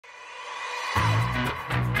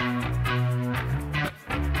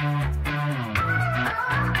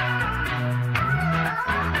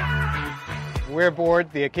We're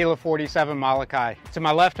aboard the Aquila 47 Molokai. To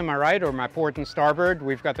my left and my right, or my port and starboard,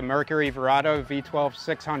 we've got the Mercury Verado V12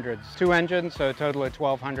 600s. Two engines, so a total of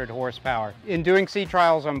 1,200 horsepower. In doing sea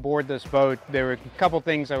trials on board this boat, there were a couple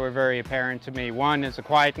things that were very apparent to me. One is the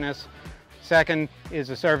quietness, second is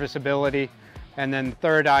the serviceability, and then the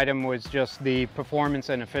third item was just the performance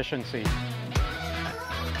and efficiency.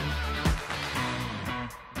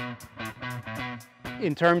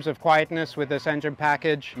 In terms of quietness with this engine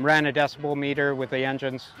package, ran a decibel meter with the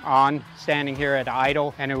engines on, standing here at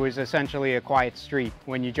idle, and it was essentially a quiet street.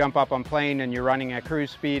 When you jump up on plane and you're running at cruise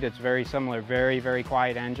speed, it's very similar, very, very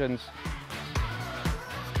quiet engines.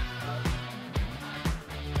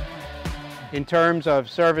 In terms of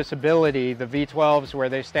serviceability, the V12s, where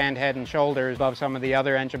they stand head and shoulders above some of the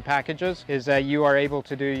other engine packages, is that you are able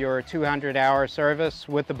to do your 200-hour service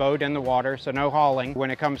with the boat in the water, so no hauling.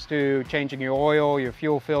 When it comes to changing your oil, your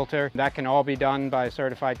fuel filter, that can all be done by a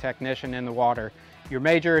certified technician in the water. Your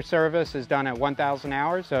major service is done at 1,000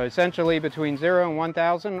 hours, so essentially between 0 and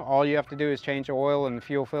 1,000, all you have to do is change the oil and the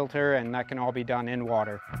fuel filter, and that can all be done in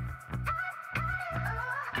water.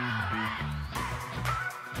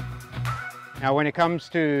 Now, when it comes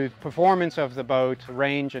to performance of the boat,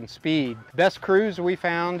 range and speed, best cruise we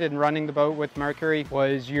found in running the boat with Mercury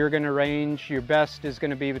was you're going to range, your best is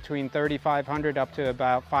going to be between 3,500 up to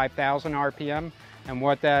about 5,000 RPM. And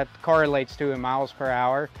what that correlates to in miles per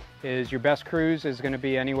hour is your best cruise is going to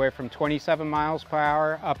be anywhere from 27 miles per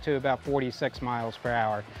hour up to about 46 miles per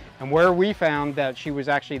hour. And where we found that she was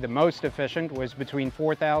actually the most efficient was between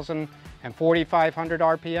 4,000 and 4,500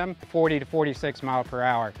 RPM, 40 to 46 miles per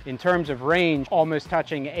hour. In terms of range, almost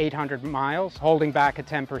touching 800 miles, holding back a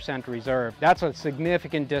 10% reserve. That's a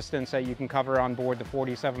significant distance that you can cover on board the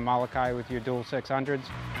 47 Molokai with your dual 600s.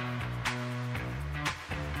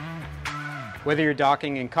 Whether you're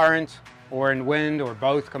docking in current or in wind or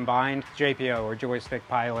both combined, JPO or joystick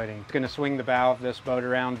piloting. It's going to swing the bow of this boat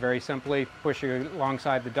around very simply, push you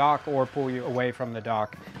alongside the dock or pull you away from the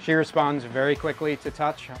dock. She responds very quickly to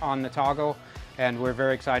touch on the toggle, and we're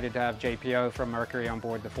very excited to have JPO from Mercury on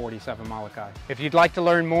board the 47 Molokai. If you'd like to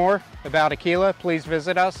learn more about Aquila, please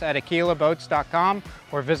visit us at aquilaboats.com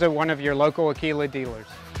or visit one of your local Aquila dealers.